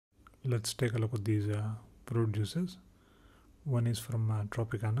Let's take a look at these fruit juices. One is from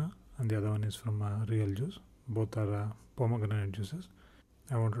Tropicana and the other one is from Real Juice. Both are pomegranate juices.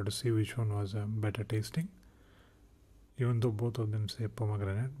 I wanted to see which one was better tasting. Even though both of them say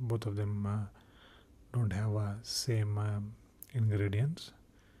pomegranate, both of them don't have same ingredients.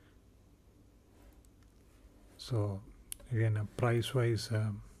 So again, price wise,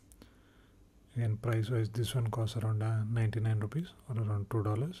 this one costs around 99 rupees or around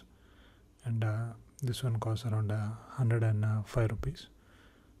 $2, and this one costs around 105 rupees.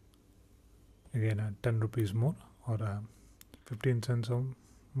 Again, 10 rupees more or 15 cents or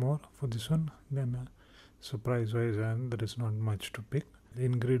more for this one. Then so price wise, there is not much to pick. The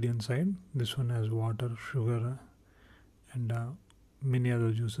ingredient side, this one has water, sugar, and many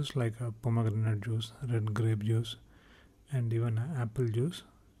other juices like pomegranate juice, red grape juice, and even apple juice,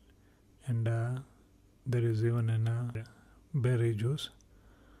 and there is even a berry juice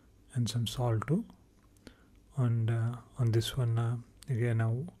and some salt too. And on this one,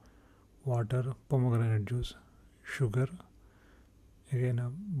 again, water, pomegranate juice, sugar. Again,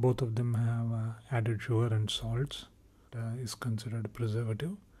 both of them have added sugar and salts. Is considered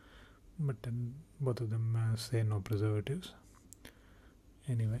preservative, but then both of them say no preservatives.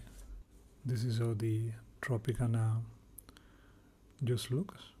 Anyway, this is how the Tropicana juice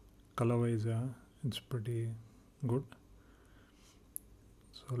looks. Color wise, it's pretty good.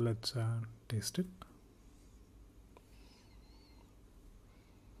 So let's taste it.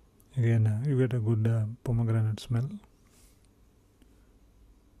 Again, you get a good pomegranate smell.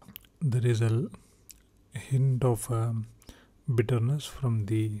 There is a hint of bitterness from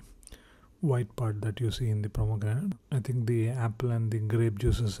the white part that you see in the pomegranate. I think the apple and the grape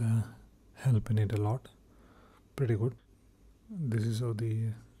juices help in it a lot. Pretty good. This is how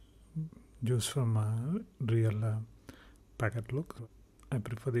the juice from real packet looks. I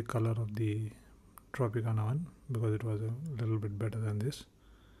prefer the color of the Tropicana one because it was a little bit better than this.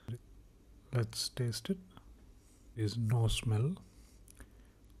 Let's taste it. There is no smell.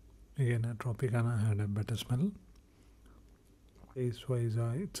 Again, Tropicana had a better smell. Taste wise,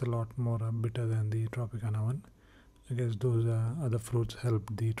 it's a lot more bitter than the Tropicana one. I guess those other fruits help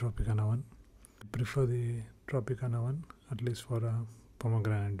the Tropicana one. I prefer the Tropicana one, at least for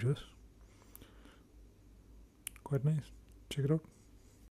pomegranate juice. Quite nice. Check it out.